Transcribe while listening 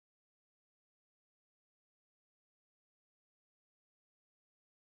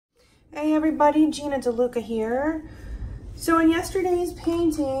Hey everybody, Gina DeLuca here. So in yesterday's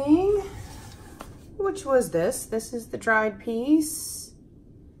painting, which was this is the dried piece.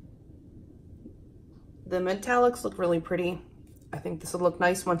 The metallics look really pretty. I think this will look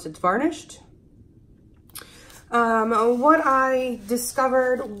nice once it's varnished. What I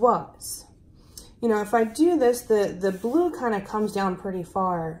discovered was, if I do this, the blue kind of comes down pretty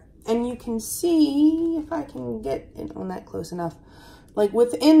far, and you can see, if I can get in on that close enough, like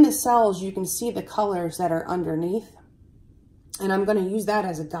within the cells, you can see the colors that are underneath. And I'm going to use that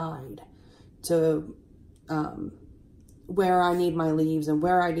as a guide to where I need my leaves and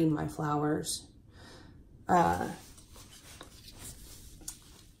where I need my flowers. And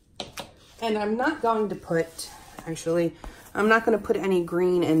I'm not going to put, I'm not going to put any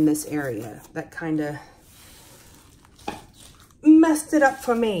green in this area. That kind of messed it up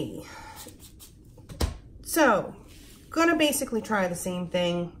for me. So, gonna basically try the same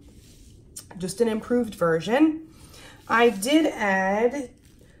thing, just an improved version. I did add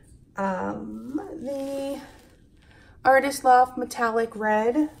the Artist Loft Metallic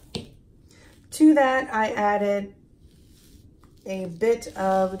Red. To that, I added a bit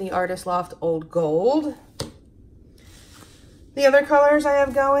of the Artist Loft Old Gold. The other colors I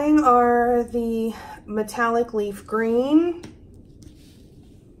have going are the Metallic Leaf Green,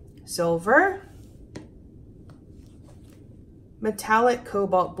 Silver, Metallic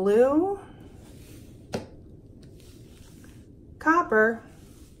Cobalt Blue, Copper,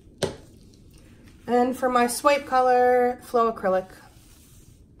 and for my swipe color, Acrylic.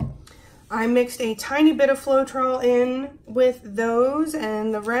 I mixed a tiny bit of floetrol in with those,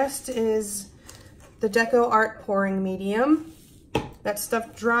 and the rest is the DecoArt pouring medium. That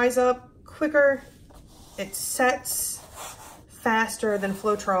stuff dries up quicker, it sets faster than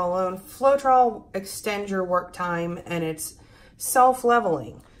floetrol alone. Floetrol extends your work time, and it's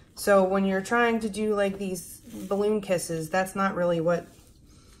self-leveling. So when you're trying to do like these balloon kisses, that's not really what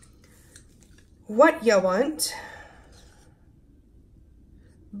you want.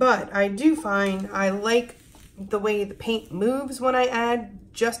 But I do find I like the way the paint moves when I add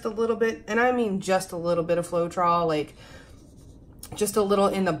just a little bit, and I mean just a little bit of floetrol, like just a little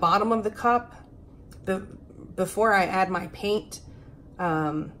in the bottom of the cup before I add my paint.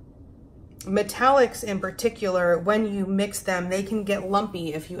 Metallics in particular, when you mix them, they can get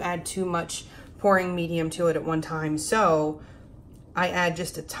lumpy if you add too much pouring medium to it at one time. So I add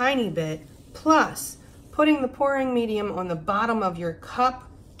just a tiny bit, plus putting the pouring medium on the bottom of your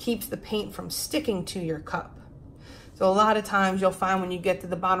cup keeps the paint from sticking to your cup. So a lot of times you'll find when you get to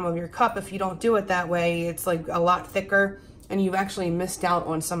the bottom of your cup, if you don't do it that way, it's like a lot thicker and you've actually missed out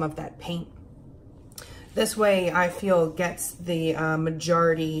on some of that paint. This way I feel gets the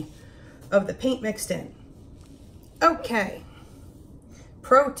majority of the paint mixed in. Okay,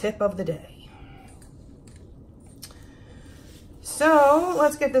 pro tip of the day. So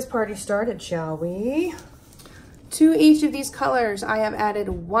let's get this party started, shall we? To each of these colors, I have added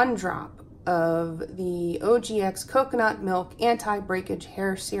 1 drop of the OGX Coconut Milk Anti-Breakage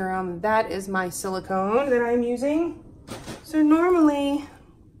Hair Serum. That is my silicone that I'm using. So normally,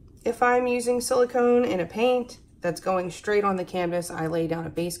 if I'm using silicone in a paint that's going straight on the canvas, I lay down a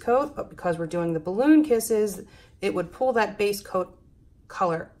base coat, but because we're doing the balloon kisses, it would pull that base coat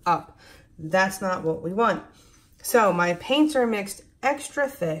color up. That's not what we want. So my paints are mixed extra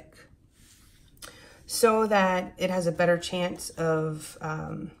thick so that it has a better chance of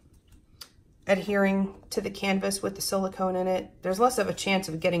adhering to the canvas with the silicone in it. There's less of a chance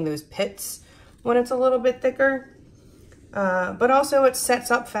of getting those pits when it's a little bit thicker, but also it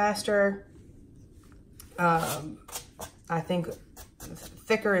sets up faster. I think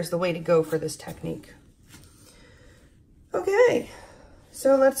thicker is the way to go for this technique. Okay,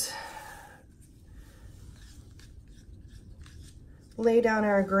 so let's lay down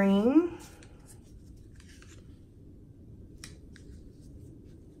our green.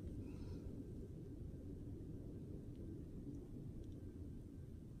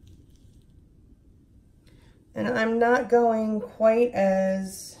 And I'm not going quite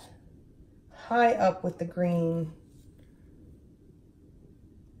as high up with the green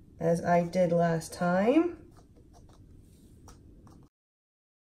as I did last time.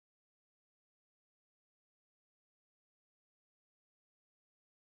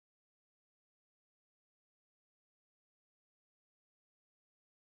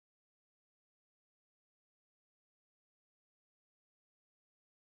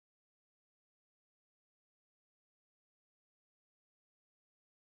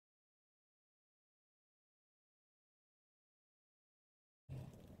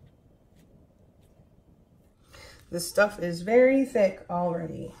 This stuff is very thick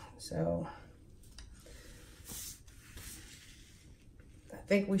already, So I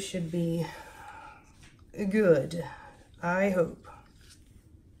think we should be good, I hope.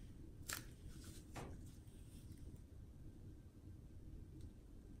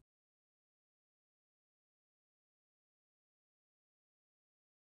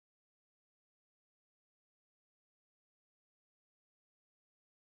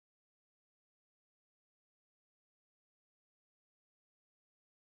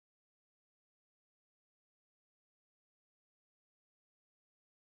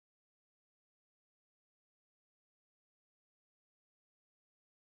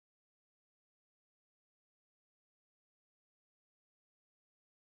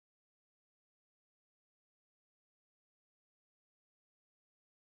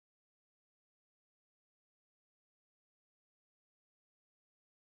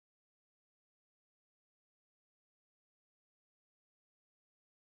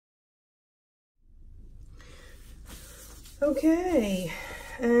 Okay,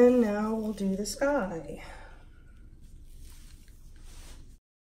 and now we'll do the sky.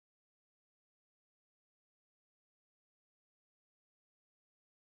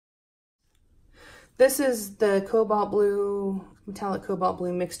 This is the cobalt blue, metallic cobalt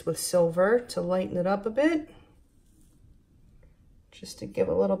blue mixed with silver to lighten it up a bit. Just to give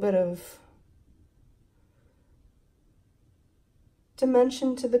a little bit of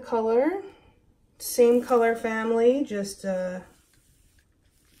dimension to the color. Same color family, just a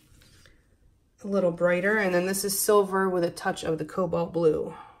little brighter. And then this is silver with a touch of the cobalt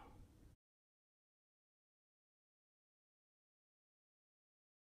blue.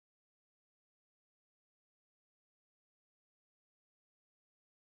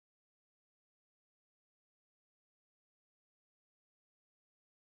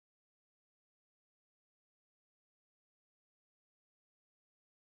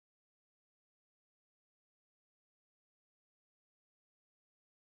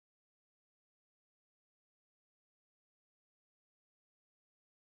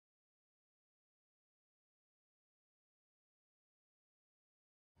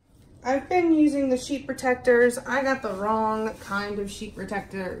 I've been using the sheet protectors. I got the wrong kind of sheet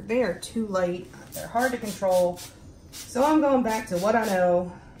protector. They are too light. They're hard to control. So I'm going back to what I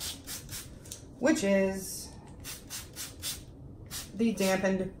know, which is the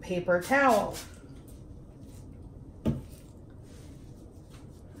dampened paper towel.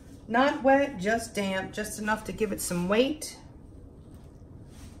 Not wet, just damp, just enough to give it some weight.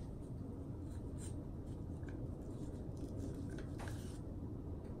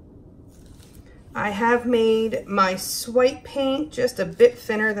 I have made my swipe paint just a bit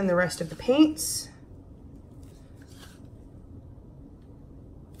thinner than the rest of the paints.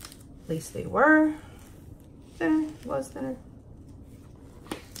 At least they were. Thinner, was thinner.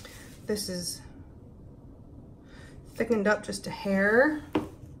 This is thickened up just a hair.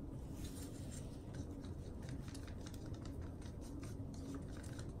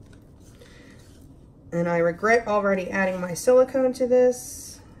 And I regret already adding my silicone to this.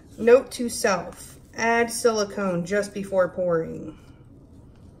 Note to self, add silicone just before pouring.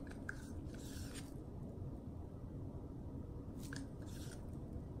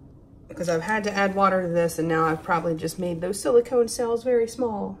 Because I've had to add water to this and now I've probably just made those silicone cells very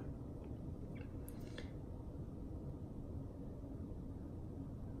small.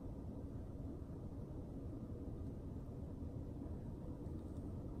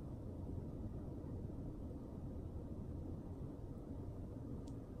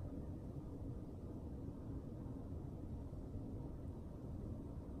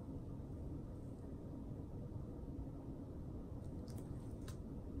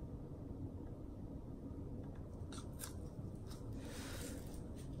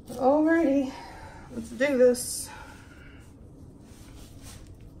 Alrighty, let's do this.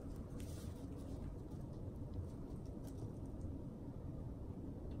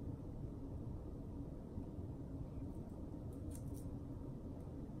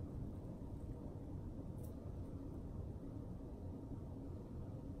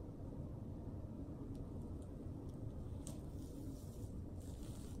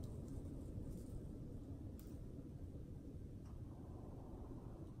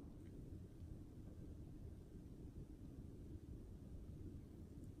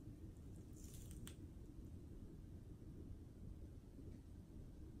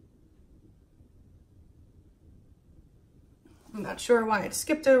 I'm not sure why it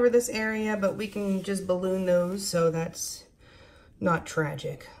skipped over this area, but we can just balloon those, so that's not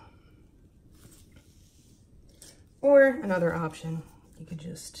tragic. Or another option, you could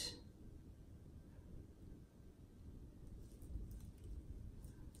just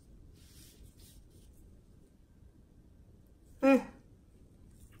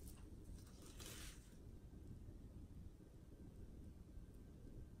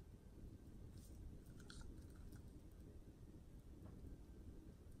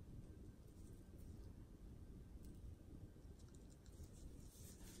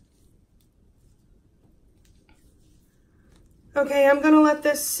Okay, I'm gonna let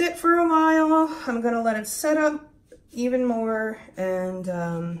this sit for a while. I'm gonna let it set up even more, and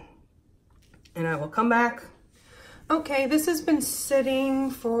I will come back. Okay, this has been sitting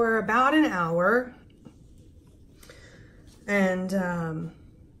for about an hour, and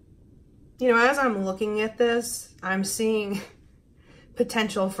you know, as I'm looking at this, I'm seeing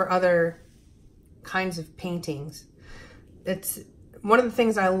potential for other kinds of paintings. It's one of the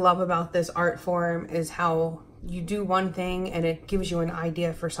things I love about this art form is how you do one thing and it gives you an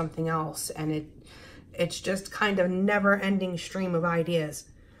idea for something else, and it's just kind of never-ending stream of ideas.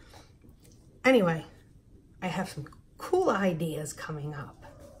 Anyway, I have some cool ideas coming up.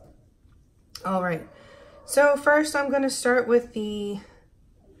 All right, so first I'm going to start with the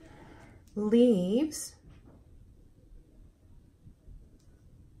leaves.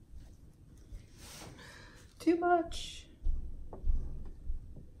 Too much.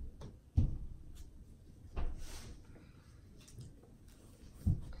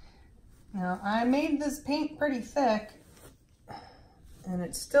 Now, I made this paint pretty thick, and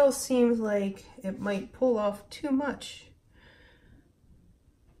it still seems like it might pull off too much.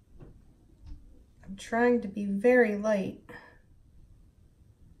 I'm trying to be very light.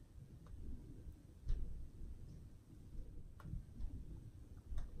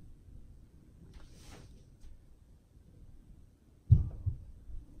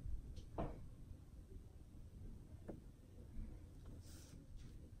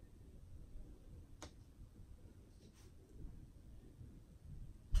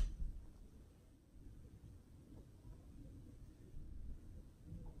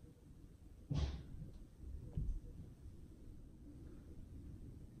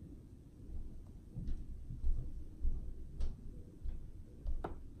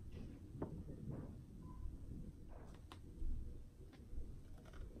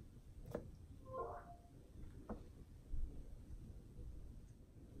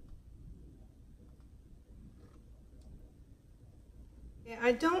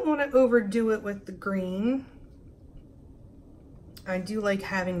 I don't want to overdo it with the green. I do like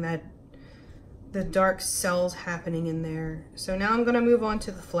having the dark cells happening in there. So now I'm going to move on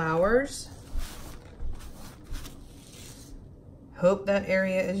to the flowers. Hope that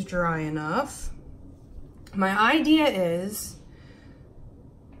area is dry enough. My idea is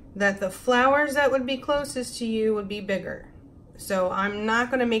that the flowers that would be closest to you would be bigger. So I'm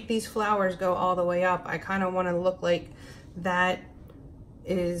not going to make these flowers go all the way up. I kind of want to look like that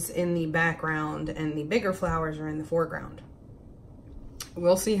is in the background and the bigger flowers are in the foreground.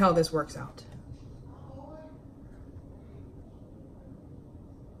 We'll see how this works out.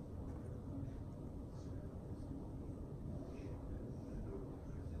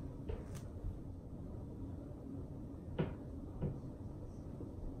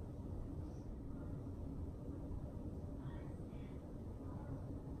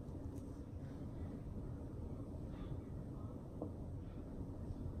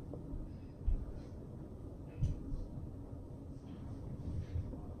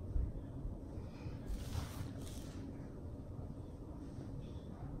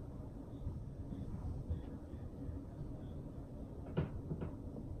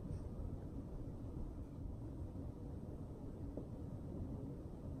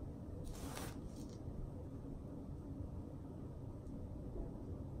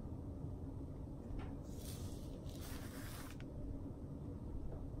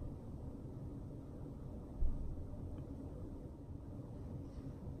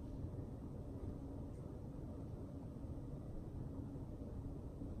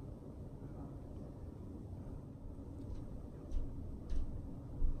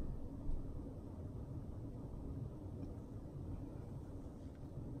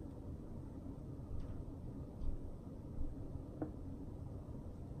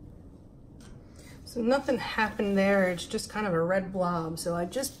 So nothing happened there, it's just kind of a red blob. So I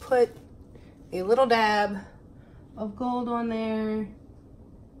just put a little dab of gold on there,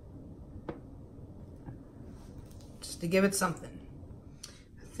 just to give it something.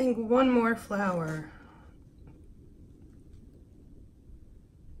 I think one more flower.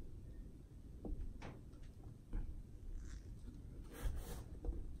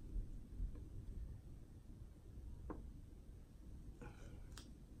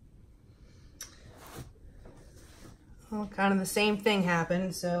 Well, kind of the same thing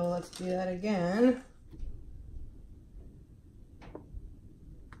happened, so let's do that again.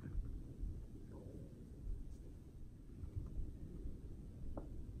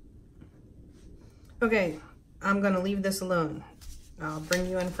 Okay, I'm gonna leave this alone. I'll bring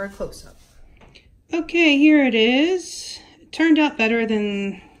you in for a close-up. Okay, here it is. It turned out better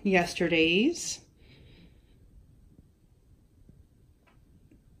than yesterday's.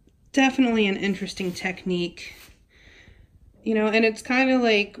 Definitely an interesting technique. You know, and it's kind of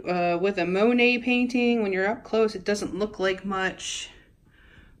like with a Monet painting, when you're up close, it doesn't look like much.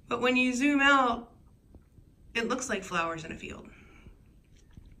 But when you zoom out, it looks like flowers in a field.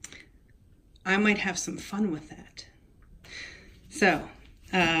 I might have some fun with that. So,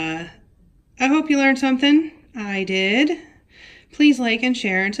 I hope you learned something. I did. Please like and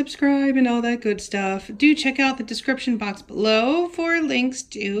share and subscribe and all that good stuff. Do check out the description box below for links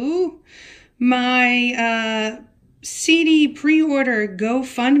to my CD pre-order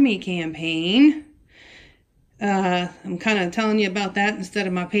GoFundMe campaign. I'm kind of telling you about that instead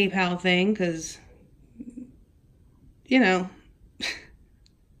of my PayPal thing because, you know.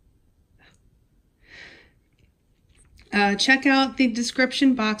 Check out the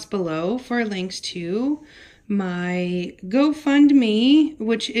description box below for links to my GoFundMe,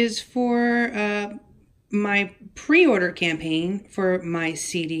 which is for my pre-order campaign for my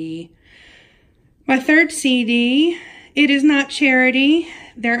CD. My third CD. It is not charity.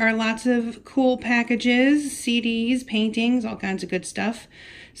 There are lots of cool packages, CDs, paintings, all kinds of good stuff.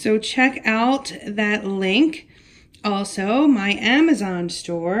 So check out that link. Also, my Amazon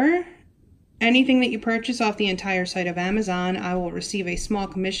store. Anything that you purchase off the entire site of Amazon, I will receive a small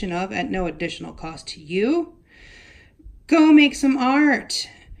commission of at no additional cost to you. Go make some art.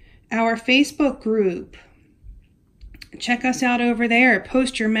 Our Facebook group. Check us out over there.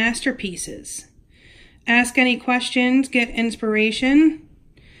 Post your masterpieces. Ask any questions, get inspiration.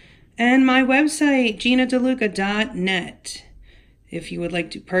 And my website, ginadeluca.net. If you would like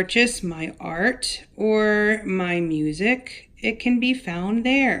to purchase my art or my music, it can be found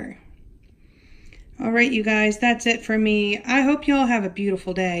there. All right, you guys, that's it for me. I hope you all have a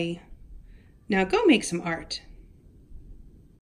beautiful day. Now go make some art.